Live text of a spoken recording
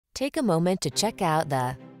Take a moment to check out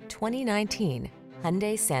the 2019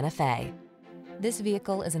 Hyundai Santa Fe. This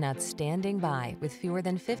vehicle is an outstanding buy with fewer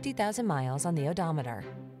than 50,000 miles on the odometer.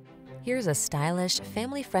 Here's a stylish,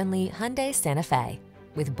 family-friendly Hyundai Santa Fe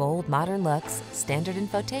with bold, modern looks, standard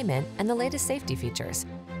infotainment, and the latest safety features.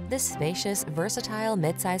 This spacious, versatile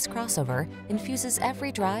midsize crossover infuses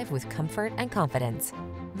every drive with comfort and confidence.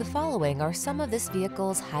 The following are some of this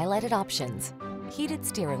vehicle's highlighted options: heated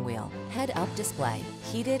steering wheel, head-up display,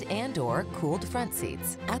 heated and/or cooled front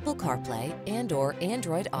seats, Apple CarPlay and/or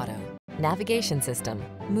Android Auto, navigation system,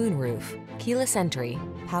 moonroof, keyless entry,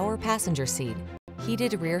 power passenger seat,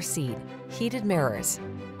 heated rear seat, heated mirrors.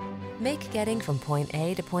 Make getting from point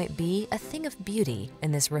A to point B a thing of beauty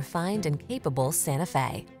in this refined and capable Santa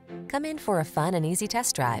Fe. Come in for a fun and easy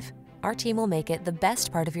test drive. Our team will make it the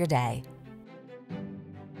best part of your day.